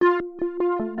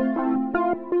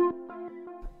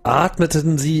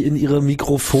atmeten sie in ihre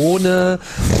Mikrofone.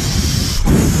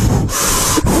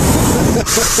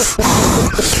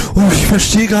 Oh, ich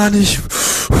verstehe gar nicht,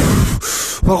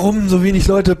 warum so wenig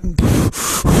Leute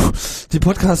die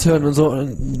Podcasts hören und so.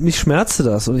 Und mich schmerzte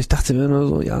das und ich dachte mir nur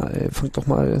so, ja, ey, fang doch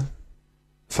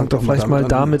vielleicht mal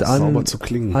damit an, sauber zu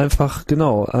klingen. einfach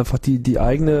die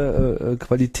eigene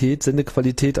Qualität,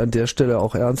 Sendequalität an der Stelle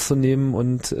auch ernst zu nehmen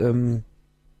und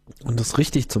das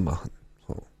richtig zu machen.